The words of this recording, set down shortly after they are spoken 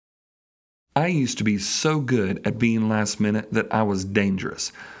I used to be so good at being last minute that I was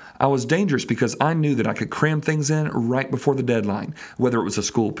dangerous. I was dangerous because I knew that I could cram things in right before the deadline. Whether it was a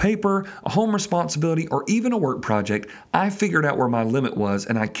school paper, a home responsibility, or even a work project, I figured out where my limit was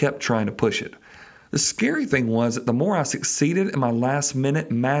and I kept trying to push it. The scary thing was that the more I succeeded in my last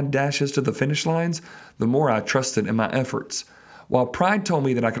minute mad dashes to the finish lines, the more I trusted in my efforts. While pride told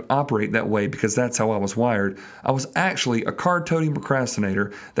me that I could operate that way because that's how I was wired, I was actually a card-toting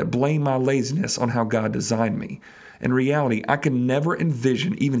procrastinator that blamed my laziness on how God designed me. In reality, I could never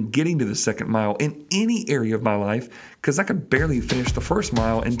envision even getting to the second mile in any area of my life because I could barely finish the first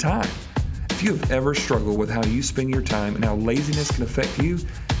mile in time. If you have ever struggled with how you spend your time and how laziness can affect you,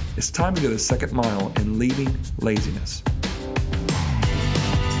 it's time to go the second mile in leaving laziness.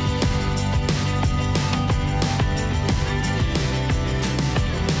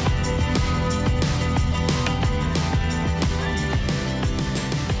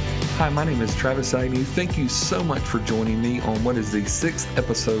 Hi, my name is Travis Agnew. Thank you so much for joining me on what is the 6th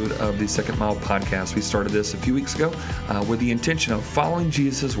episode of the Second Mile podcast. We started this a few weeks ago with the intention of following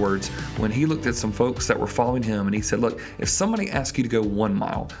Jesus' words when he looked at some folks that were following him and he said, look, if somebody asks you to go 1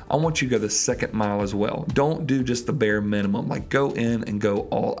 mile, I want you to go the second mile as well. Don't do just the bare minimum, like go in and go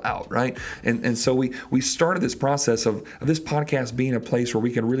all out, right? And so we started this process of this podcast being a place where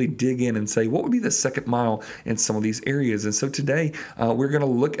we can really dig in and say, what would be the second mile in some of these areas? And so today we're going to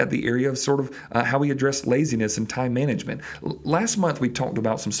look at the area of sort of how we address laziness and time management. Last month, we talked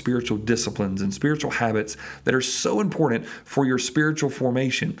about some spiritual disciplines and spiritual habits that are so important for your spiritual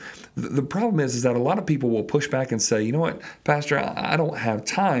formation. The problem is that a lot of people will push back and say, you know what, Pastor, I don't have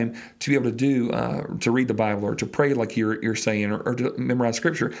time to be able to do, to read the Bible or to pray like you're saying or to memorize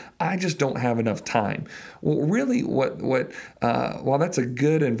Scripture. I just don't have enough time. Well, really, while that's a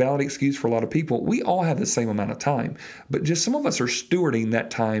good and valid excuse for a lot of people, we all have the same amount of time, but just some of us are stewarding that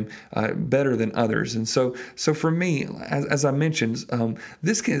time better than others. And so for me, as I mentioned,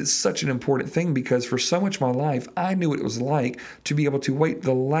 this is such an important thing because for so much of my life, I knew what it was like to be able to wait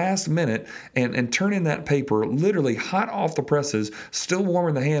the last minute and turn in that paper literally hot off the presses, still warm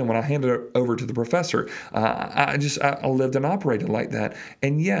in the hand when I handed it over to the professor. I lived and operated like that.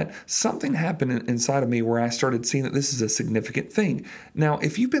 And yet something happened inside of me where I started seeing that this is a significant thing. Now,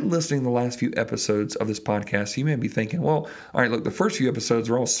 if you've been listening to the last few episodes of this podcast, you may be thinking, well, all right, look, the first few episodes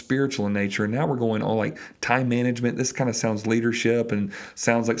are all spiritual in nature, and now we're going all like time management. This kind of sounds leadership and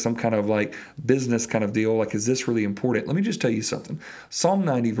sounds like some kind of like business kind of deal. Like, is this really important? Let me just tell you something. Psalm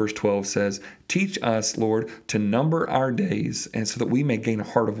 90 verse 12 says, teach us, Lord, to number our days and so that we may gain a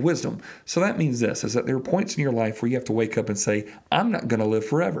heart of wisdom. So that means this, is that there are points in your life where you have to wake up and say, I'm not going to live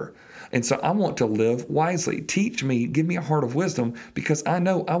forever. And so I want to live wisely. Teach me, give me a heart of wisdom because I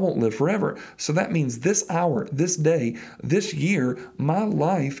know I won't live forever. So that means this hour, this day, this year, my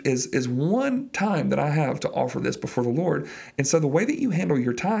life is one time that I have to offer this before the Lord. And so the way that you handle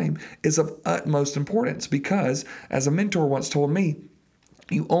your time is of utmost importance because, as a mentor once told me,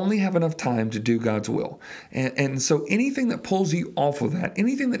 you only have enough time to do God's will. And so anything that pulls you off of that,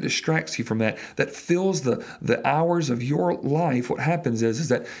 anything that distracts you from that, that fills the hours of your life, what happens is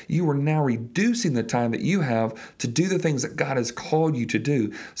that you are now reducing the time that you have to do the things that God has called you to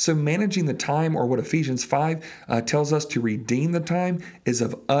do. So managing the time, or what Ephesians 5 tells us to redeem the time, is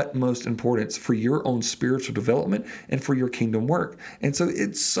of utmost importance for your own spiritual development and for your kingdom work. And so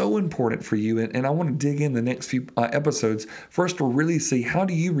it's so important for you. And I want to dig in the next few episodes for us to really see how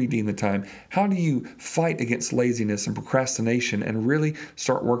do you redeem the time? How do you fight against laziness and procrastination and really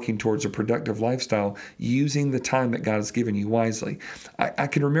start working towards a productive lifestyle using the time that God has given you wisely? I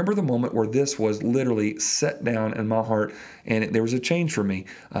can remember the moment where this was literally set down in my heart and there was a change for me.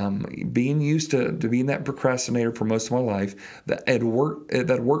 Being used to being that procrastinator for most of my life,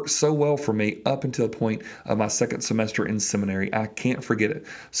 that worked so well for me up until the point of my second semester in seminary. I can't forget it.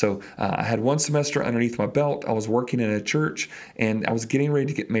 So I had one semester underneath my belt. I was working in a church and I was getting ready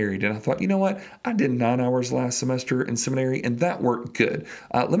to get married. And I thought, you know what? I did 9 hours last semester in seminary and that worked good.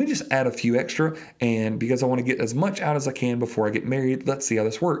 Let me just add a few extra. And because I want to get as much out as I can before I get married, let's see how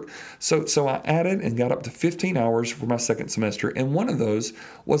this works. So I added and got up to 15 hours for my second semester. And one of those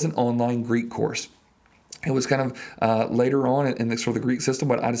was an online Greek course. It was kind of later on in the sort of the Greek system,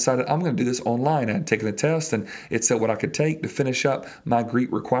 but I decided I'm going to do this online. I had taken a test, and it said what I could take to finish up my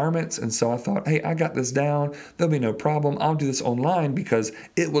Greek requirements. And so I thought, hey, I got this down. There'll be no problem. I'll do this online because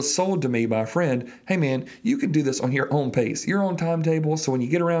it was sold to me by a friend. Hey, man, you can do this on your own pace, your own timetable. So when you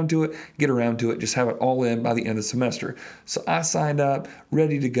get around to it. Just have it all in by the end of the semester. So I signed up,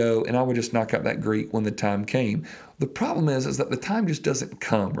 ready to go, and I would just knock out that Greek when the time came. The problem is that the time just doesn't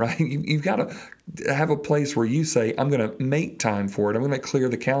come, right? You've got to have a place where you say, I'm going to make time for it. I'm going to clear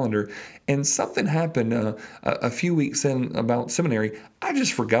the calendar. And something happened a few weeks in about seminary. I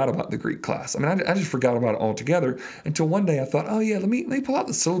just forgot about the Greek class. I mean, I just forgot about it altogether until one day I thought, oh yeah, let me pull out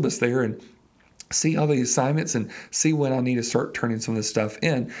the syllabus there and see all the assignments and see when I need to start turning some of this stuff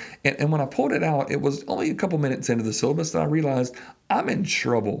in. And when I pulled it out, it was only a couple minutes into the syllabus that I realized I'm in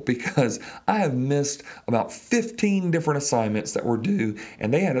trouble because I have missed about 15 different assignments that were due,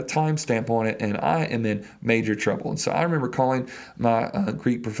 and they had a timestamp on it, and I am in major trouble. And so I remember calling my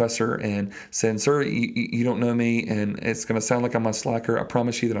Greek professor and saying, sir, you don't know me, and it's going to sound like I'm a slacker. I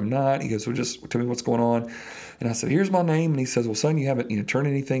promise you that I'm not. He goes, well, just tell me what's going on. And I said, here's my name. And he says, well, son, you haven't turned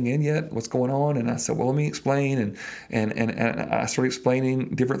anything in yet. What's going on? And I said, well, let me explain. And I started explaining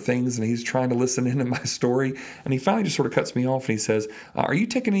different things, and he's trying to listen into my story. And he finally just sort of cuts me off, and he says, are you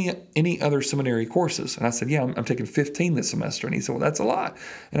taking any other seminary courses? And I said, yeah, I'm taking 15 this semester. And he said, well, that's a lot.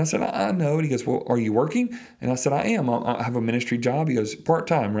 And I said, I know. And he goes, well, are you working? And I said, I am. I have a ministry job. He goes,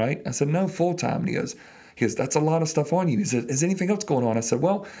 part-time, right? I said, no, full-time. And he goes, that's a lot of stuff on you. He said, is anything else going on? I said,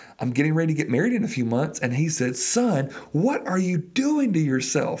 well, I'm getting ready to get married in a few months. And he said, son, what are you doing to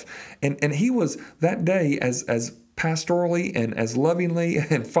yourself? And he was that day as pastorally and as lovingly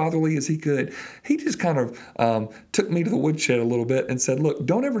and fatherly as he could. He just kind of took me to the woodshed a little bit and said, look,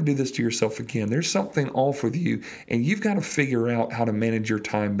 don't ever do this to yourself again. There's something off with you, and you've got to figure out how to manage your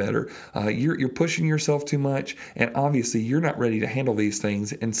time better. You're pushing yourself too much, and obviously you're not ready to handle these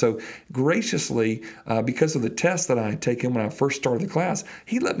things. And so graciously, because of the test that I had taken when I first started the class,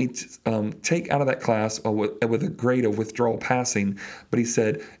 he let me take out of that class with a grade of withdrawal passing. But he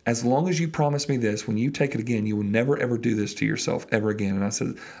said, as long as you promise me this, when you take it again, you will never ever do this to yourself ever again. And I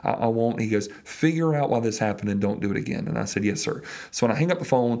said, I won't. He goes, figure out why this happened and don't do it again. And I said, yes, sir. So when I hang up the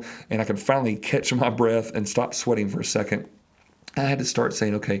phone and I can finally catch my breath and stop sweating for a second, I had to start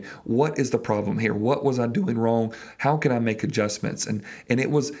saying, okay, what is the problem here? What was I doing wrong? How can I make adjustments? And it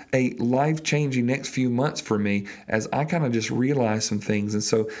was a life-changing next few months for me as I kind of just realized some things. And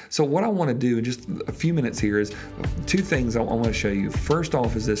so what I want to do in just a few minutes here is two things I want to show you. First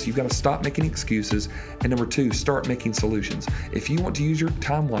off is this: you've got to stop making excuses. And number two, start making solutions. If you want to use your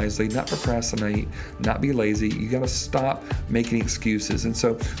time wisely, not procrastinate, not be lazy, you got to stop making excuses. And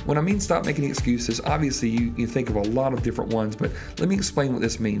so when I mean stop making excuses, obviously you think of a lot of different ones, but let me explain what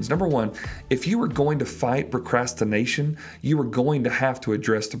this means. Number one, if you were going to fight procrastination, you were going to have to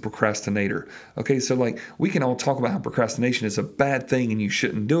address the procrastinator. Okay, so like we can all talk about how procrastination is a bad thing and you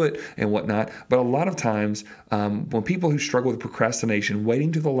shouldn't do it and whatnot, but a lot of times when people who struggle with procrastination,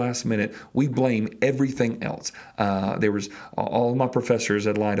 waiting to the last minute, we blame everything else. There was all of my professors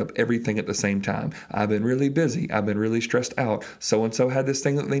had lined up everything at the same time. I've been really busy. I've been really stressed out. So-and-so had this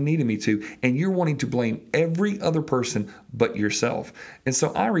thing that they needed me to, and you're wanting to blame every other person but yourself. And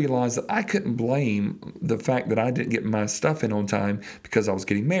so I realized that I couldn't blame the fact that I didn't get my stuff in on time because I was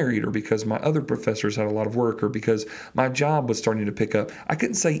getting married, or because my other professors had a lot of work, or because my job was starting to pick up. I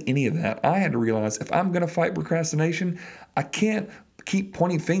couldn't say any of that. I had to realize if I'm going to fight procrastination, I can't keep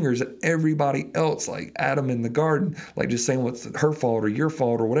pointing fingers at everybody else, like Adam in the garden, like just saying what's her fault or your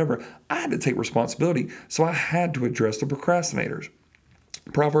fault or whatever. I had to take responsibility. So I had to address the procrastinators.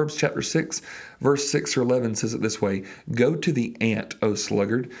 Proverbs chapter 6, verse 6 or 11 says it this way: go to the ant, O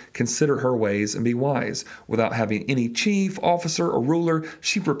sluggard, consider her ways and be wise. Without having any chief, officer, or ruler,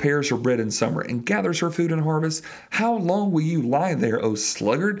 she prepares her bread in summer and gathers her food in harvest. How long will you lie there, O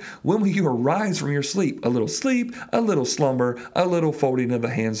sluggard? When will you arise from your sleep? A little slumber, a little folding of the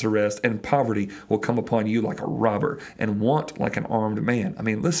hands to rest, and poverty will come upon you like a robber, and want like an armed man. I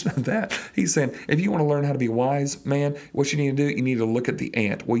mean, listen to that. He's saying, if you want to learn how to be wise, man, what you need to do, you need to look at the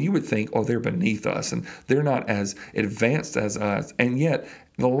ant. Well, you would think, oh, they're beneath us and they're not as advanced as us. And yet,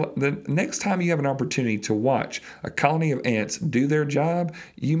 the next time you have an opportunity to watch a colony of ants do their job,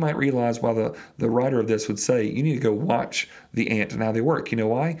 you might realize why the writer of this would say you need to go watch the ant and how they work. You know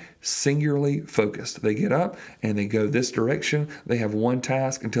why? Singularly focused. They get up and they go this direction. They have one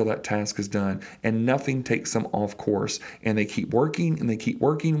task until that task is done, and nothing takes them off course. And they keep working and they keep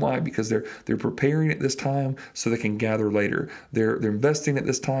working. Why? Because they're preparing at this time so they can gather later. They're investing at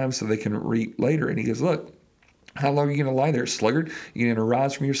this time so they can reap later. And he goes, look, how long are you going to lie there, sluggard? You're going to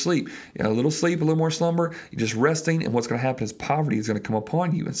rise from your sleep. A little sleep, a little more slumber. You're just resting, and what's going to happen is poverty is going to come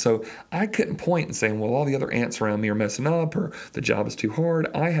upon you. And so I couldn't point and saying, well, all the other ants around me are messing up, or the job is too hard.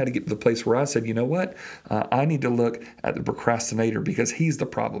 I had to get to the place where I said, you know what? I need to look at the procrastinator, because he's the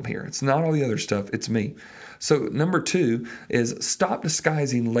problem here. It's not all the other stuff. It's me. So number 2 is stop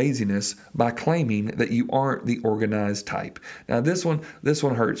disguising laziness by claiming that you aren't the organized type. Now this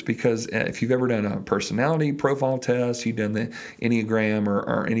one hurts because if you've ever done a personality profile test, you've done the Enneagram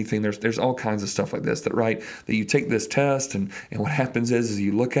or anything, there's all kinds of stuff like this that you take this test and what happens is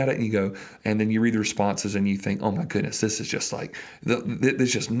you look at it and you go, and then you read the responses and you think, oh my goodness, this is just like,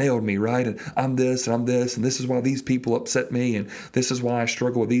 this just nailed me, right? And I'm this and this is why these people upset me and this is why I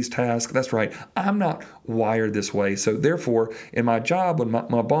struggle with these tasks. That's right. I'm not wired this way. So therefore, in my job, when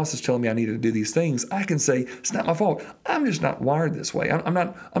my boss is telling me I need to do these things, I can say, it's not my fault. I'm just not wired this way. I'm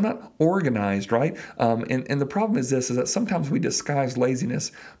not organized, right? And the problem is that sometimes we disguise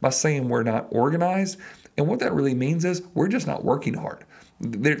laziness by saying we're not organized. And what that really means is we're just not working hard.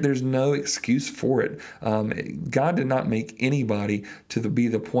 There's no excuse for it. God did not make anybody to be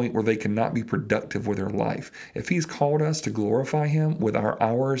the point where they cannot be productive with their life. If He's called us to glorify Him with our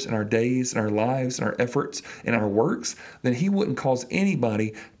hours and our days and our lives and our efforts and our works, then He wouldn't cause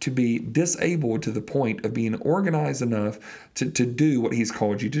anybody to be disabled to the point of being organized enough to do what He's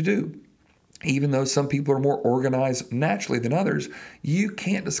called you to do. Even though some people are more organized naturally than others, you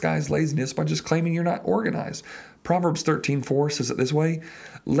can't disguise laziness by just claiming you're not organized. Proverbs 13:4 says it this way: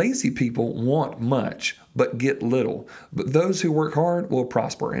 lazy people want much, but get little. But those who work hard will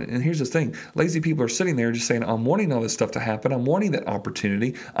prosper. And here's the thing. Lazy people are sitting there just saying, I'm wanting all this stuff to happen. I'm wanting that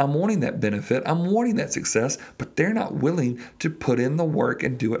opportunity. I'm wanting that benefit. I'm wanting that success. But they're not willing to put in the work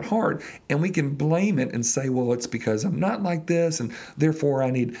and do it hard. And we can blame it and say, well, it's because I'm not like this. And therefore, I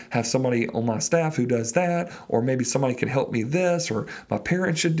need to have somebody on my staff who does that. Or maybe somebody can help me this. Or my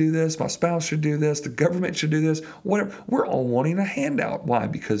parents should do this. My spouse should do this. The government should do this. Whatever. We're all wanting a handout. Why?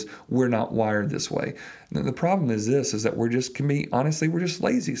 Because we're not wired this way. And the problem is that we're just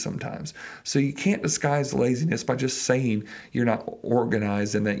lazy sometimes. So you can't disguise laziness by just saying you're not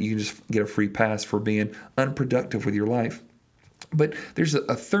organized and that you just get a free pass for being unproductive with your life. But there's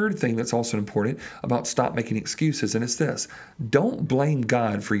a third thing that's also important about stop making excuses, and it's this. Don't blame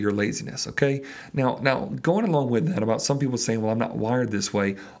God for your laziness, okay? Now going along with that about some people saying, well, I'm not wired this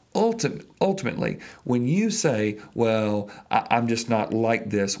way, ultimately, when you say, well, I'm just not like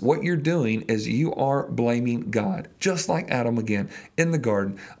this, what you're doing is you are blaming God, just like Adam again in the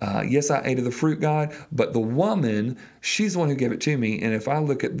garden. Yes, I ate of the fruit, God, but the woman, she's the one who gave it to me. And if I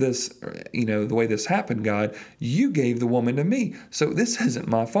look at this, the way this happened, God, you gave the woman to me. So this isn't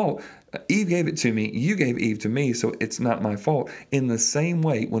my fault. Eve gave it to me. You gave Eve to me, so it's not my fault. In the same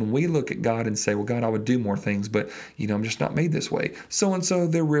way, when we look at God and say, well, God, I would do more things, but, I'm just not made this way. So-and-so,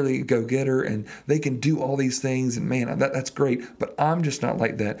 they're really a go-getter, and they can do all these things, and man, that's great, but I'm just not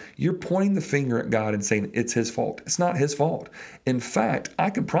like that. You're pointing the finger at God and saying it's His fault. It's not His fault. In fact, I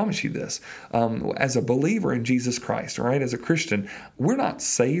can promise you this. As a believer in Jesus Christ, all right, as a Christian, we're not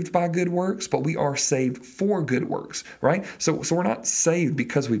saved by good works, but we are saved for good works, right? So we're not saved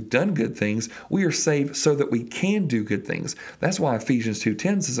because we've done good things. We are saved so that we can do good things. That's why Ephesians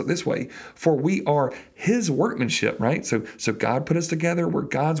 2:10 says it this way: for we are His workmanship, right? So God put us together. We're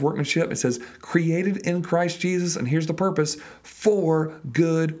God's workmanship. It says created in Christ Jesus, and here's the purpose: for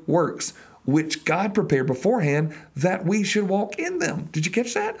good works, which God prepared beforehand that we should walk in them. Did you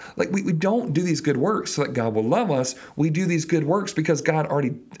catch that? Like we don't do these good works so that God will love us. We do these good works because God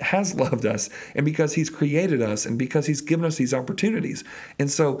already has loved us and because He's created us and because He's given us these opportunities. And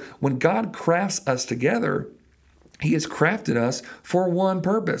so when God crafts us together, He has crafted us for one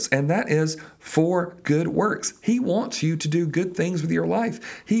purpose, and that is for good works. He wants you to do good things with your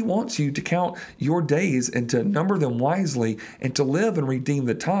life. He wants you to count your days and to number them wisely and to live and redeem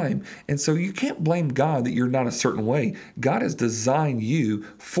the time. And so you can't blame God that you're not a certain way. God has designed you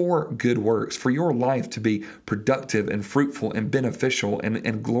for good works, for your life to be productive and fruitful and beneficial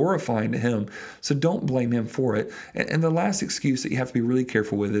and glorifying to Him. So don't blame Him for it. And the last excuse that you have to be really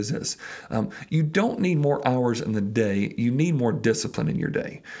careful with is this. You don't need more hours in the day. You need more discipline in your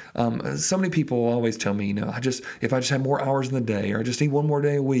day. So many people will always tell me, if I just have more hours in the day, or I just need one more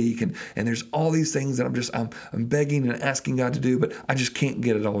day a week, and there's all these things that I'm begging and asking God to do, but I just can't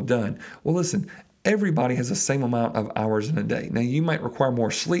get it all done. Well, listen, everybody has the same amount of hours in a day. Now, you might require more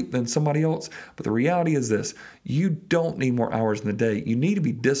sleep than somebody else, but the reality is this: you don't need more hours in the day. You need to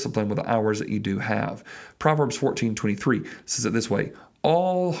be disciplined with the hours that you do have. Proverbs 14:23 says it this way: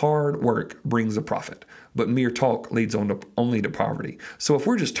 All hard work brings a profit, but mere talk leads only to poverty. So if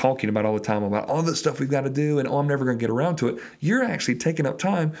we're just talking about all the time about all the stuff we've got to do and I'm never going to get around to it, you're actually taking up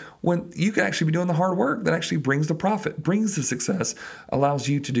time when you could actually be doing the hard work that actually brings the profit, brings the success, allows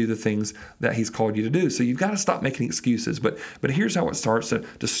you to do the things that he's called you to do. So you've got to stop making excuses. But here's how it starts,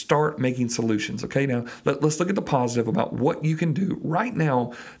 to start making solutions. Okay, now let's look at the positive about what you can do right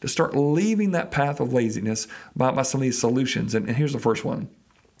now to start leaving that path of laziness by some of these solutions. And here's the first one.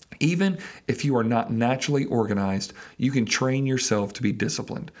 Even if you are not naturally organized, you can train yourself to be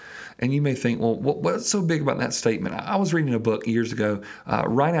disciplined. And you may think, well, what's so big about that statement? I was reading a book years ago,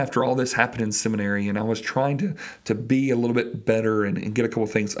 right after all this happened in seminary, and I was trying to be a little bit better and get a couple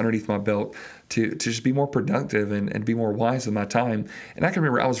of things underneath my belt to just be more productive and be more wise with my time. And I can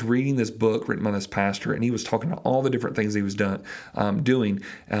remember I was reading this book written by this pastor, and he was talking about all the different things he was doing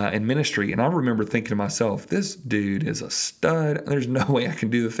in ministry. And I remember thinking to myself, this dude is a stud. There's no way I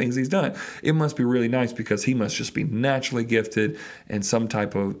can do the things he's done. It must be really nice because he must just be naturally gifted and some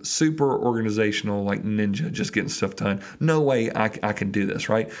type of super organizational, like ninja, just getting stuff done. No way I can do this,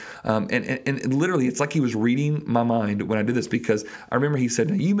 right? And literally, it's like he was reading my mind when I did this, because I remember he said,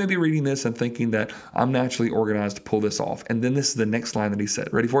 now, you may be reading this and thinking that I'm naturally organized to pull this off. And then this is the next line that he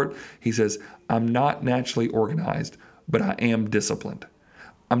said. Ready for it? He says, I'm not naturally organized, but I am disciplined.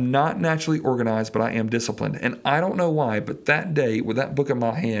 I'm not naturally organized, but I am disciplined. And I don't know why, but that day with that book in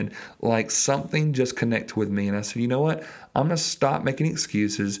my hand, like something just connected with me. And I said, you know what? I'm going to stop making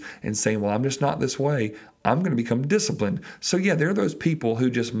excuses and saying, well, I'm just not this way. I'm going to become disciplined. So yeah, there are those people who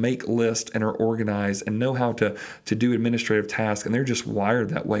just make lists and are organized and know how to do administrative tasks, and they're just wired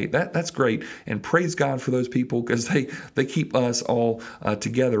that way. That's great. And praise God for those people, because they keep us all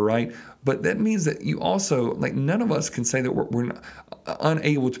together, right? But that means that you also, like, none of us can say that we're not,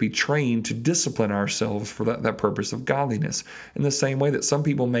 unable to be trained to discipline ourselves for that purpose of godliness. In the same way that some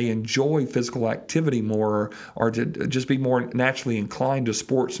people may enjoy physical activity more, or to just be more naturally inclined to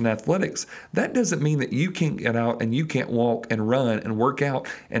sports and athletics, that doesn't mean that you can't get out and you can't walk and run and work out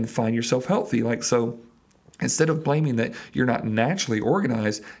and find yourself healthy. Like, so instead of blaming that you're not naturally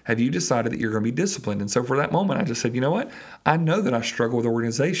organized, have you decided that you're going to be disciplined? And so for that moment, I just said, you know what? I know that I struggle with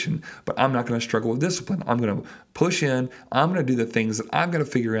organization, but I'm not going to struggle with discipline. I'm going to push in. I'm going to do the things that I'm going to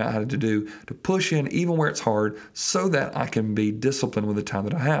figure out how to do to push in even where it's hard, so that I can be disciplined with the time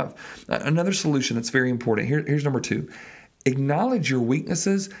that I have. Another solution that's very important. Here's number 2. Acknowledge your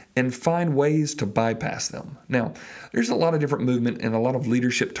weaknesses and find ways to bypass them. Now, there's a lot of different movement and a lot of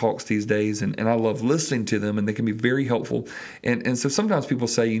leadership talks these days, and I love listening to them, and they can be very helpful. And so sometimes people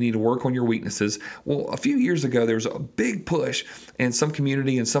say you need to work on your weaknesses. Well, a few years ago, there was a big push in some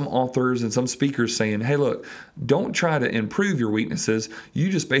community and some authors and some speakers saying, hey, look, don't try to improve your weaknesses. You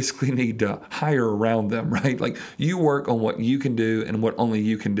just basically need to hire around them, right? Like, you work on what you can do and what only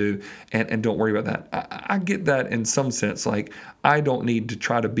you can do, and don't worry about that. I get that in some sense. Like, I don't need to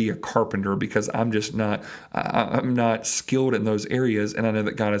try to be a carpenter because I'm not skilled in those areas, and I know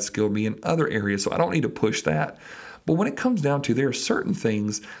that God has skilled me in other areas, so I don't need to push that. But when it comes down to, there are certain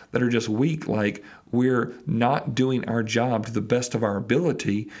things that are just weak, like we're not doing our job to the best of our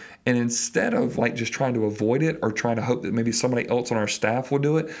ability, and instead of like just trying to avoid it or trying to hope that maybe somebody else on our staff will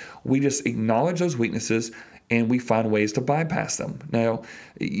do it, we just acknowledge those weaknesses and we find ways to bypass them. Now,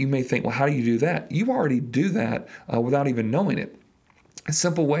 you may think, well, how do you do that? You already do that without even knowing it.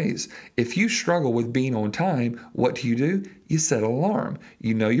 Simple ways. If you struggle with being on time, what do? You set an alarm.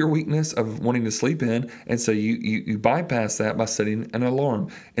 You know your weakness of wanting to sleep in, and so you bypass that by setting an alarm.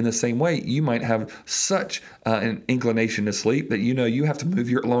 In the same way, you might have such an inclination to sleep that you know you have to move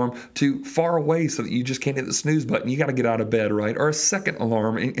your alarm to far away so that you just can't hit the snooze button. You got to get out of bed, right? Or a second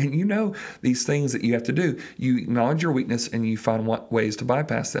alarm, and you know these things that you have to do. You acknowledge your weakness and you find ways to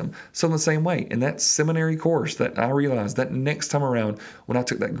bypass them. So in the same way, in that seminary course, that I realized that next time around when I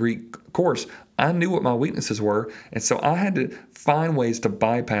took that Greek course, I knew what my weaknesses were, and so I had to find ways to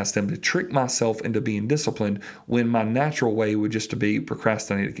bypass them, to trick myself into being disciplined when my natural way would just to be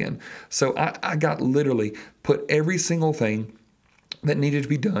procrastinate again. So I got literally put every single thing that needed to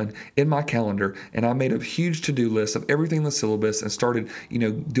be done in my calendar, and I made a huge to-do list of everything in the syllabus and started,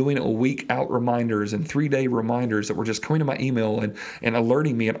 doing a week out reminders and 3-day reminders that were just coming to my email and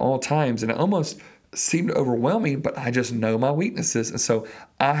alerting me at all times, and it almost seemed overwhelming, but I just know my weaknesses, and so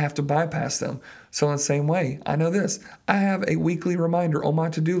I have to bypass them. So in the same way, I know this. I have a weekly reminder on my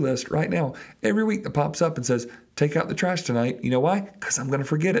to-do list right now, every week that pops up and says, take out the trash tonight. You know why? Because I'm going to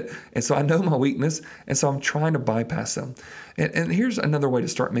forget it. And so I know my weakness, and so I'm trying to bypass them. And here's another way to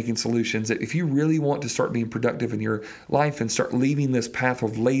start making solutions. That if you really want to start being productive in your life and start leaving this path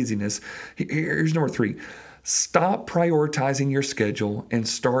of laziness, here's number 3. Stop prioritizing your schedule and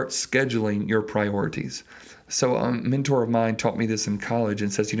start scheduling your priorities. So a mentor of mine taught me this in college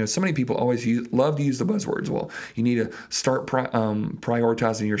and says, so many people always love to use the buzzwords. Well, you need to start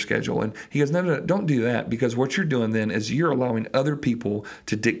prioritizing your schedule. And he goes, no, don't do that, because what you're doing then is you're allowing other people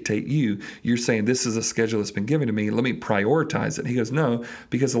to dictate you. You're saying, this is a schedule that's been given to me. Let me prioritize it. He goes, no,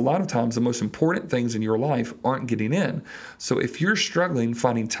 because a lot of times the most important things in your life aren't getting in. So if you're struggling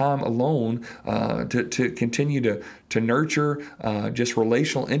finding time alone to continue to nurture just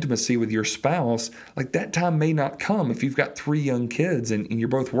relational intimacy with your spouse, like that time may not come if you've got 3 young kids and you're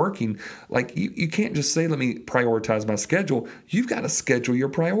both working. Like you can't just say, let me prioritize my schedule. You've got to schedule your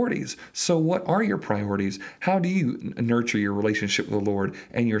priorities. So what are your priorities? How do you nurture your relationship with the Lord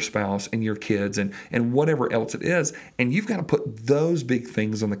and your spouse and your kids and whatever else it is? And you've got to put those big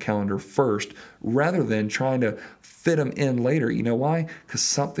things on the calendar first rather than trying to fit them in later. You know why? Because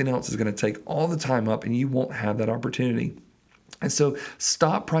something else is going to take all the time up and you won't have that opportunity. And so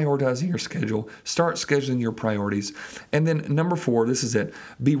stop prioritizing your schedule, start scheduling your priorities. And then number 4, this is it.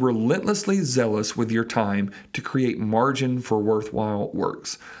 Be relentlessly zealous with your time to create margin for worthwhile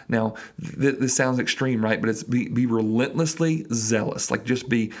works. Now, this sounds extreme, right? But it's be relentlessly zealous. Like just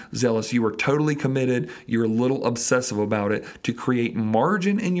be zealous. You are totally committed. You're a little obsessive about it to create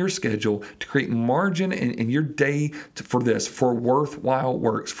margin in your schedule, to create margin in your day for worthwhile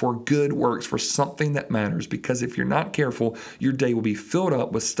works, for good works, for something that matters. Because if you're not careful, your day will be filled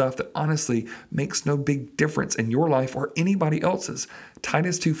up with stuff that honestly makes no big difference in your life or anybody else's.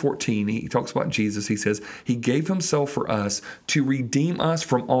 Titus 2:14, he talks about Jesus. He says, he gave himself for us to redeem us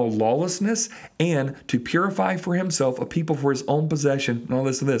from all lawlessness and to purify for himself a people for his own possession. Now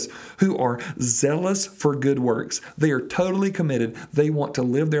listen to this, who are zealous for good works. They are totally committed. They want to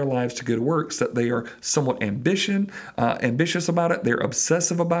live their lives to good works, that they are somewhat ambitious about it. They're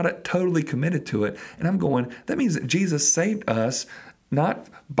obsessive about it, totally committed to it. And I'm going, that means that Jesus saved us not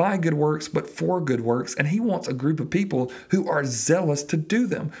by good works, but for good works. And he wants a group of people who are zealous to do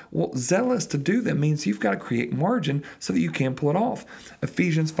them. Well, zealous to do them means you've got to create margin so that you can pull it off.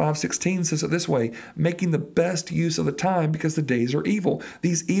 Ephesians 5:16 says it this way, making the best use of the time because the days are evil.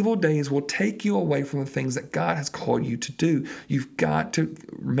 These evil days will take you away from the things that God has called you to do. You've got to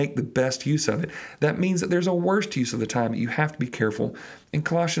make the best use of it. That means that there's a worst use of the time that you have to be careful. And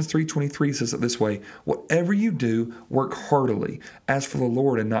Colossians 3:23 says it this way, whatever you do, work heartily, as for the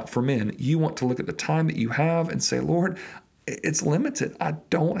Lord and not for men. You want to look at the time that you have and say, Lord, it's limited. I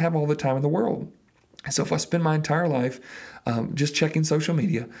don't have all the time in the world. So if I spend my entire life just checking social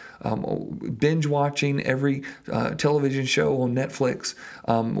media, binge watching every television show on Netflix,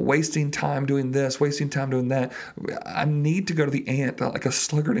 wasting time doing this, wasting time doing that, I need to go to the ant like a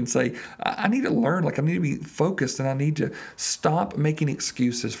sluggard and say, I need to learn, I need to be focused, and I need to stop making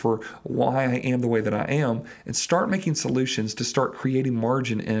excuses for why I am the way that I am and start making solutions to start creating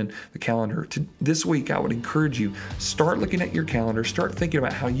margin in the calendar. This week, I would encourage you, start looking at your calendar, start thinking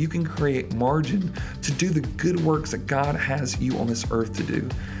about how you can create margin to do the good works that God has you on this earth to do.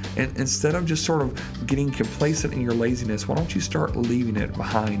 And instead of just sort of getting complacent in your laziness, why don't you start leaving it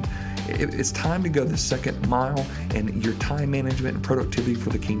behind? It's time to go the second mile in your time management and productivity for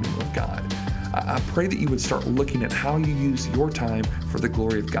the kingdom of God. I pray that you would start looking at how you use your time for the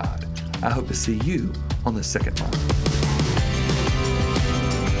glory of God. I hope to see you on the second mile.